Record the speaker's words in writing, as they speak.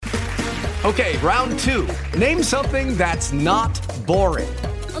Okay, round two. Name something that's not boring.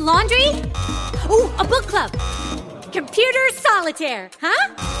 A laundry? Ooh, a book club. Computer solitaire,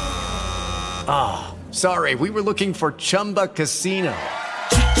 huh? Ah, sorry, we were looking for Chumba Casino.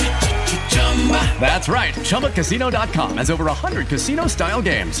 That's right, ChumbaCasino.com has over 100 casino-style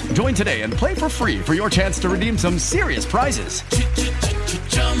games. Join today and play for free for your chance to redeem some serious prizes.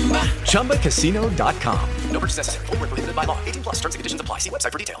 ChumbaCasino.com. No purchase necessary. Void where prohibited by law. 18 plus. Terms and conditions apply. See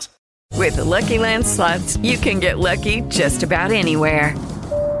website for details. With the Lucky Land Slots, you can get lucky just about anywhere.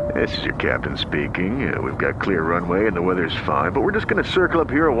 This is your captain speaking. We've got clear runway and the weather's fine, but we're just going to circle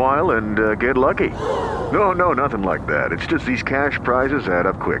up here a while and get lucky. No, nothing like that. It's just these cash prizes add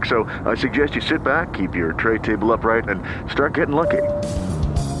up quick. So I suggest you sit back, keep your tray table upright, and start getting lucky.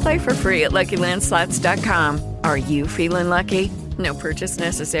 Play for free at LuckyLandSlots.com. Are you feeling lucky? No purchase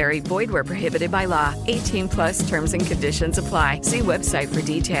necessary. Void where prohibited by law. 18 plus terms and conditions apply. See website for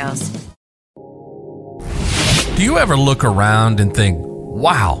details. Do you ever look around and think,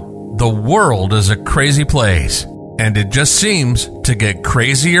 wow, the world is a crazy place, and it just seems to get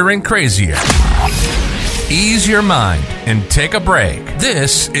crazier and crazier? Ease your mind and take a break.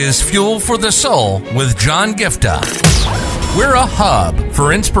 This is Fuel for the Soul with John Giftah. We're a hub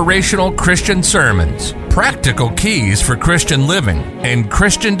for inspirational Christian sermons, practical keys for Christian living, and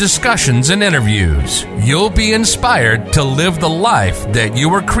Christian discussions and interviews. You'll be inspired to live the life that you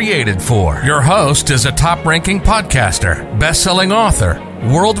were created for. Your host is a top-ranking podcaster, best-selling author,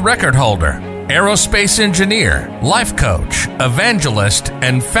 world record holder, aerospace engineer, life coach, evangelist,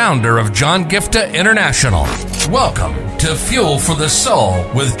 and founder of John Giftah International. Welcome to Fuel for the Soul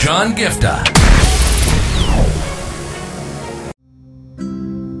with John Giftah.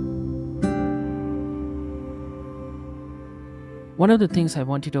 One of the things I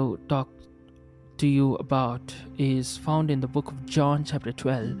wanted to talk to you about is found in the book of John chapter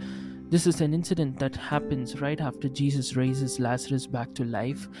 12. This is an incident that happens right after Jesus raises Lazarus back to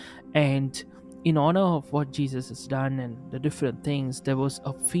life, and in honor of what Jesus has done and the different things, there was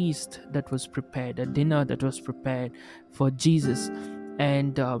a feast that was prepared, a dinner that was prepared for Jesus,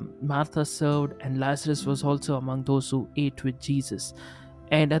 and Martha served, and Lazarus was also among those who ate with Jesus.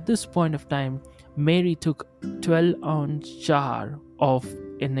 And at this point of time, Mary took 12-ounce jar of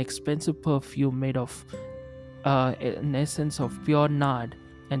an expensive perfume made of an essence of pure nard,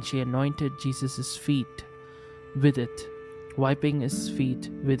 and she anointed Jesus' feet with it, wiping his feet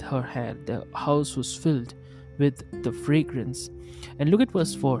with her hair. The house was filled with the fragrance. And look at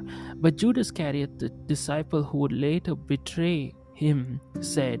verse 4. But Judas Iscariot, the disciple who would later betray him,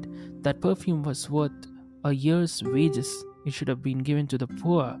 said that perfume was worth a year's wages. It should have been given to the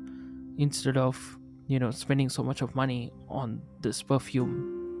poor instead of, spending so much of money on this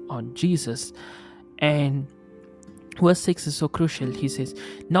perfume on Jesus. And verse 6 is so crucial. He says,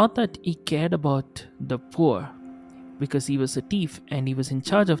 not that he cared about the poor, because he was a thief and he was in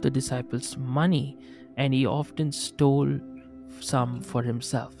charge of the disciples' money, and he often stole some for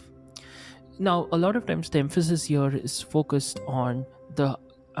himself. Now, a lot of times the emphasis here is focused on the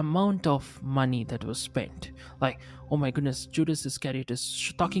amount of money that was spent. Like, oh my goodness, Judas Iscariot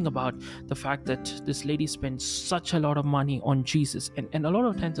is talking about the fact that this lady spent such a lot of money on Jesus, and a lot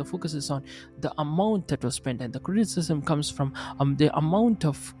of times the focus is on the amount that was spent, and the criticism comes from the amount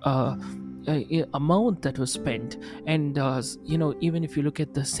that was spent. And even if you look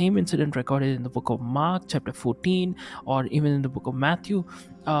at the same incident recorded in the book of Mark chapter 14, or even in the book of Matthew,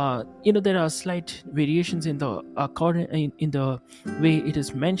 there are slight variations in the way it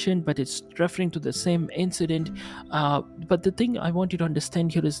is mentioned, but it's referring to the same incident. But the thing I want you to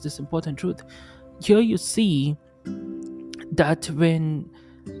understand here is this important truth. Here you see that when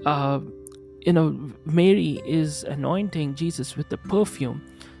Mary is anointing Jesus with the perfume,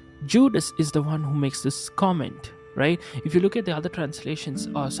 Judas is the one who makes this comment, right? If you look at the other translations,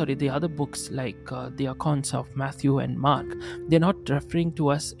 the other books like the accounts of Matthew and Mark, they're not referring to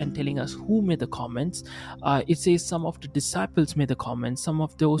us and telling us who made the comments. It says some of the disciples made the comments, some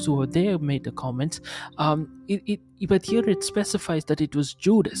of those who were there made the comments. But here it specifies that it was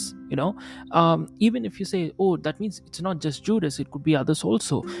Judas. Even if you say, oh, that means it's not just Judas, it could be others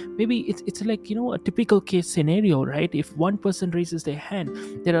also. Maybe it's like a typical case scenario, right? If one person raises their hand,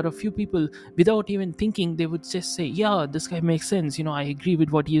 there are a few people, without even thinking, they would just say, yeah, this guy makes sense, I agree with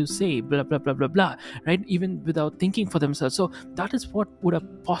what you say, blah blah blah blah blah, right? Even without thinking for themselves. So that is what would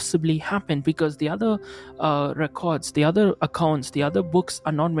have possibly happened, because the other records, the other accounts, the other books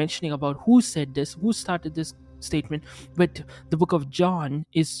are not mentioning about who said this, who started this statement, but the book of John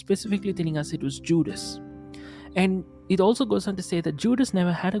is specifically telling us it was Judas. And it also goes on to say that Judas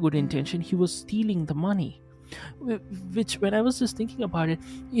never had a good intention. He was stealing the money. Which, when I was just thinking about it,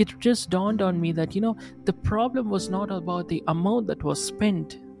 it just dawned on me that, the problem was not about the amount that was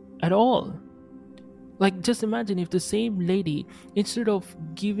spent at all. Like, just imagine if the same lady, instead of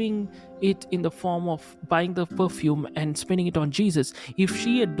giving it in the form of buying the perfume and spending it on Jesus, if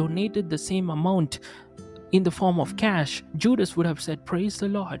she had donated the same amount in the form of cash, Judas would have said, "Praise the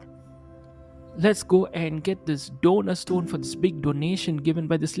Lord. Let's go and get this donor stone for this big donation given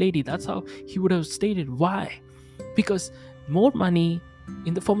by this lady." That's how he would have stated. Why? Because more money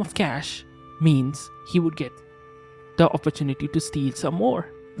in the form of cash means he would get the opportunity to steal some more,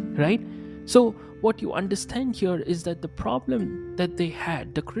 right? So what you understand here is that the problem that they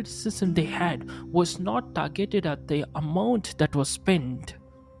had, the criticism they had, was not targeted at the amount that was spent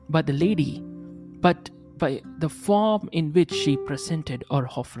by the lady, but by the form in which she presented her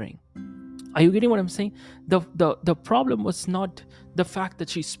offering. Are you getting what I'm saying? The problem was not the fact that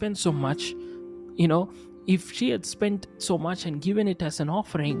she spent so much. If she had spent so much and given it as an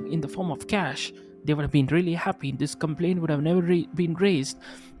offering in the form of cash, they would have been really happy. This complaint would have never been raised.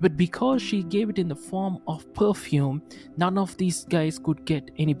 But because she gave it in the form of perfume, none of these guys could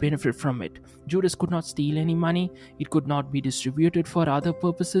get any benefit from it. Judas could not steal any money. It could not be distributed for other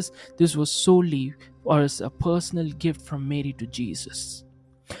purposes. This was solely as a personal gift from Mary to Jesus.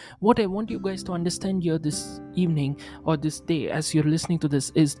 What I want you guys to understand here this evening or this day as you're listening to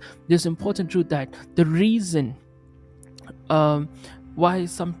this is this important truth that the reason why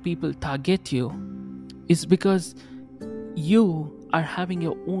some people target you is because you are having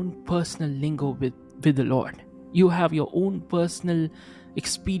your own personal lingo with the Lord. You have your own personal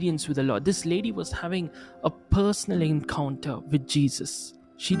experience with the Lord. This lady was having a personal encounter with Jesus.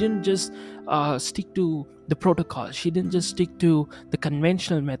 She didn't just stick to the protocol. She didn't just stick to the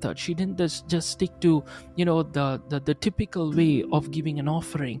conventional method. She didn't just stick to the typical way of giving an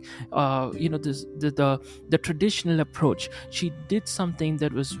offering. The traditional approach. She did something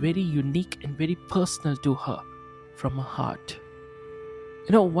that was very unique and very personal to her from her heart.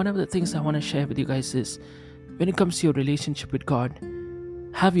 One of the things I want to share with you guys is when it comes to your relationship with God,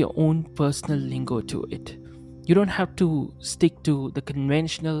 have your own personal lingo to it. You don't have to stick to the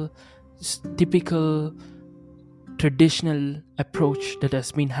conventional, typical, traditional approach that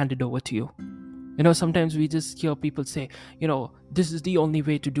has been handed over to you. Sometimes we just hear people say, this is the only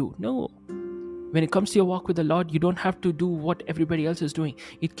way to do. No. When it comes to your walk with the Lord, you don't have to do what everybody else is doing.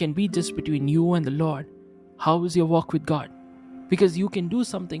 It can be just between you and the Lord. How is your walk with God? Because you can do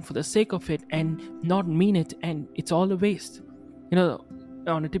something for the sake of it and not mean it, and it's all a waste.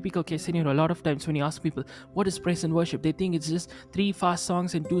 On a typical case scenario, a lot of times when you ask people, what is praise and worship? They think it's just 3 fast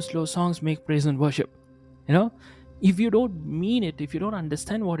songs and 2 slow songs make praise and worship. If you don't mean it, if you don't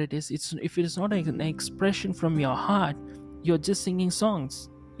understand what it is, if it is not an expression from your heart, you're just singing songs.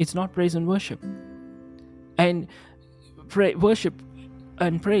 It's not praise and worship. And worship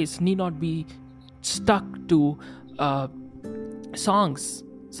and praise need not be stuck to songs.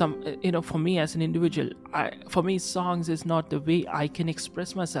 For me as an individual, for me songs is not the way I can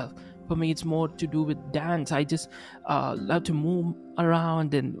express myself. For me it's more to do with dance. I just love to move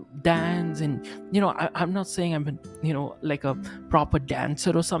around and dance, and I'm not saying I'm like a proper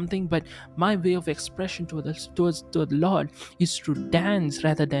dancer or something, but my way of expression towards the Lord is through dance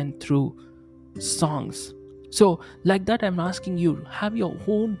rather than through songs. So like that, I'm asking you, have your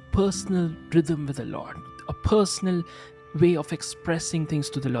own personal rhythm with the Lord, a personal way of expressing things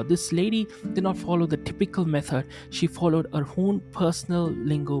to the Lord. This lady did not follow the typical method. She followed her own personal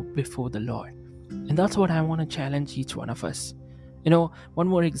lingo before the Lord. And that's what I want to challenge each one of us. One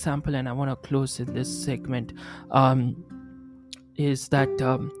more example, and I want to close in this segment, is that,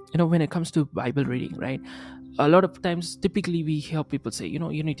 when it comes to Bible reading, right? A lot of times, typically we hear people say,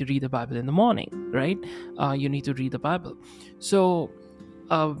 you need to read the Bible in the morning, right? You need to read the Bible. So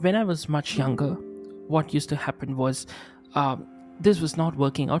when I was much younger, what used to happen was, this was not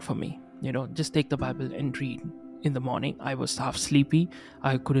working out for me. Just take the Bible and read in the morning. I was half sleepy.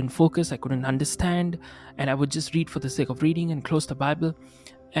 I couldn't focus. I couldn't understand. And I would just read for the sake of reading and close the Bible.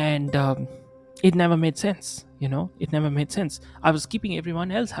 And it never made sense. It never made sense. I was keeping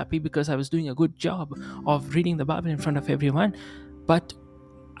everyone else happy because I was doing a good job of reading the Bible in front of everyone. But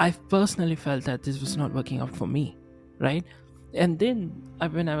I personally felt that this was not working out for me, right? And then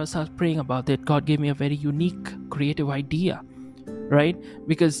when I was praying about it, God gave me a very unique, creative idea, right?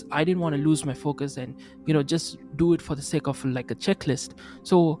 Because I didn't want to lose my focus and, just do it for the sake of like a checklist.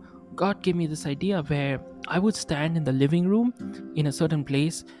 So God gave me this idea where I would stand in the living room in a certain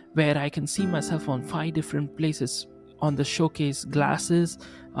place where I can see myself on 5 different places on the showcase glasses,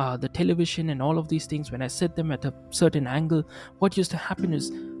 the television and all of these things. When I set them at a certain angle, what used to happen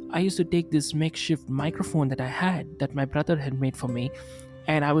is I used to take this makeshift microphone that I had, that my brother had made for me,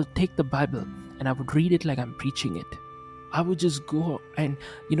 and I would take the Bible and I would read it like I'm preaching it. I would just go and,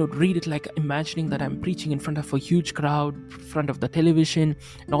 read it like imagining that I'm preaching in front of a huge crowd, in front of the television,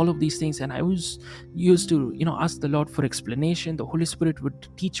 and all of these things. And I was used to, ask the Lord for explanation. The Holy Spirit would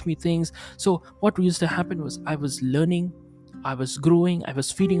teach me things. So what used to happen was I was learning, I was growing, I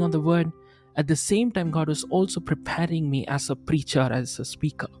was feeding on the word. At the same time, God was also preparing me as a preacher, as a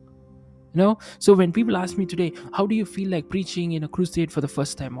speaker. So when people ask me today, how do you feel like preaching in a crusade for the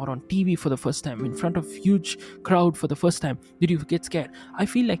first time, or on TV for the first time, in front of huge crowd for the first time? Did you get scared? I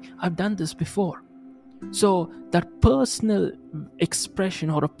feel like I've done this before. So that personal expression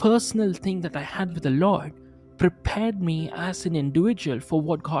or a personal thing that I had with the Lord prepared me as an individual for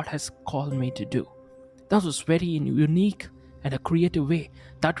what God has called me to do. That was very unique and a creative way.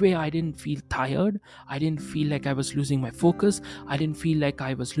 That way I didn't feel tired. I didn't feel like I was losing my focus. I didn't feel like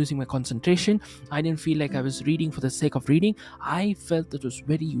I was losing my concentration. I didn't feel like I was reading for the sake of reading. I felt that it was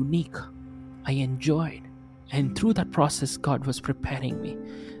very unique. I enjoyed. And through that process, God was preparing me.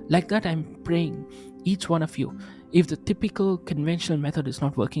 Like that, I'm praying, each one of you, if the typical conventional method is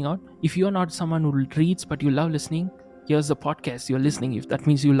not working out, if you're not someone who reads but you love listening, here's a podcast you're listening. If that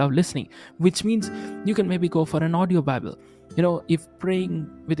means you love listening, which means you can maybe go for an audio Bible. If praying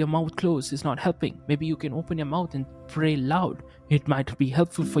with your mouth closed is not helping, maybe you can open your mouth and pray loud. It might be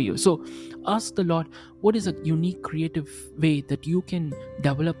helpful for you. So ask the Lord, what is a unique, creative way that you can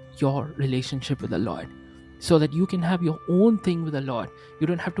develop your relationship with the Lord, so that you can have your own thing with the Lord. You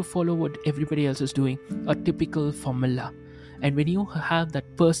don't have to follow what everybody else is doing, a typical formula. And when you have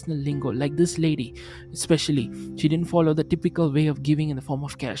that personal lingo, like this lady especially, she didn't follow the typical way of giving in the form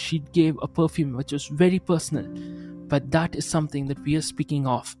of cash. She gave a perfume which was very personal. But that is something that we are speaking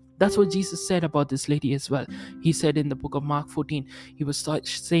of. That's what Jesus said about this lady as well. He said in the book of Mark 14, he was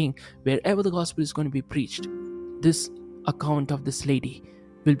saying, wherever the gospel is going to be preached, this account of this lady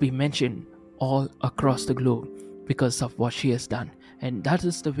will be mentioned all across the globe because of what she has done. And that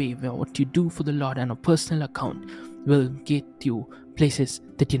is the way where what you do for the Lord on a personal account will get you places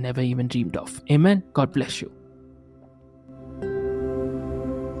that you never even dreamed of. Amen. God bless you.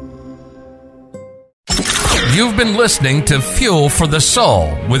 You've been listening to Fuel for the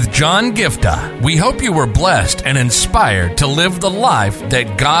Soul with John Giftah. We hope you were blessed and inspired to live the life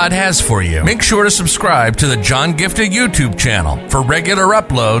that God has for you. Make sure to subscribe to the John Giftah YouTube channel for regular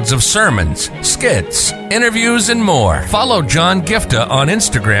uploads of sermons, skits, interviews, and more. Follow John Giftah on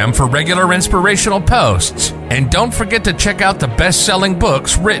Instagram for regular inspirational posts. And don't forget to check out the best-selling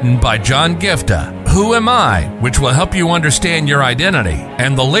books written by John Giftah, Who Am I?, which will help you understand your identity,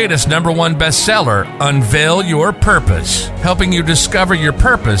 and the latest #1 bestseller, Unveil Your Purpose, helping you discover your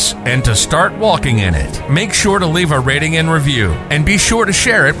purpose and to start walking in it. Make sure to leave a rating and review, and be sure to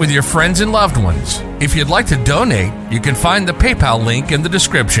share it with your friends and loved ones. If you'd like to donate, you can find the PayPal link in the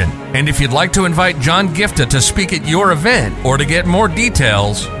description. And if you'd like to invite John Giftah to speak at your event or to get more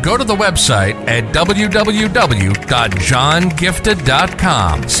details, go to the website at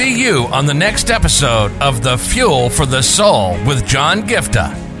www.johngiftah.com. See you on the next episode of The Fuel for the Soul with John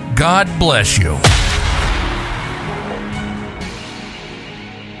Giftah. God bless you.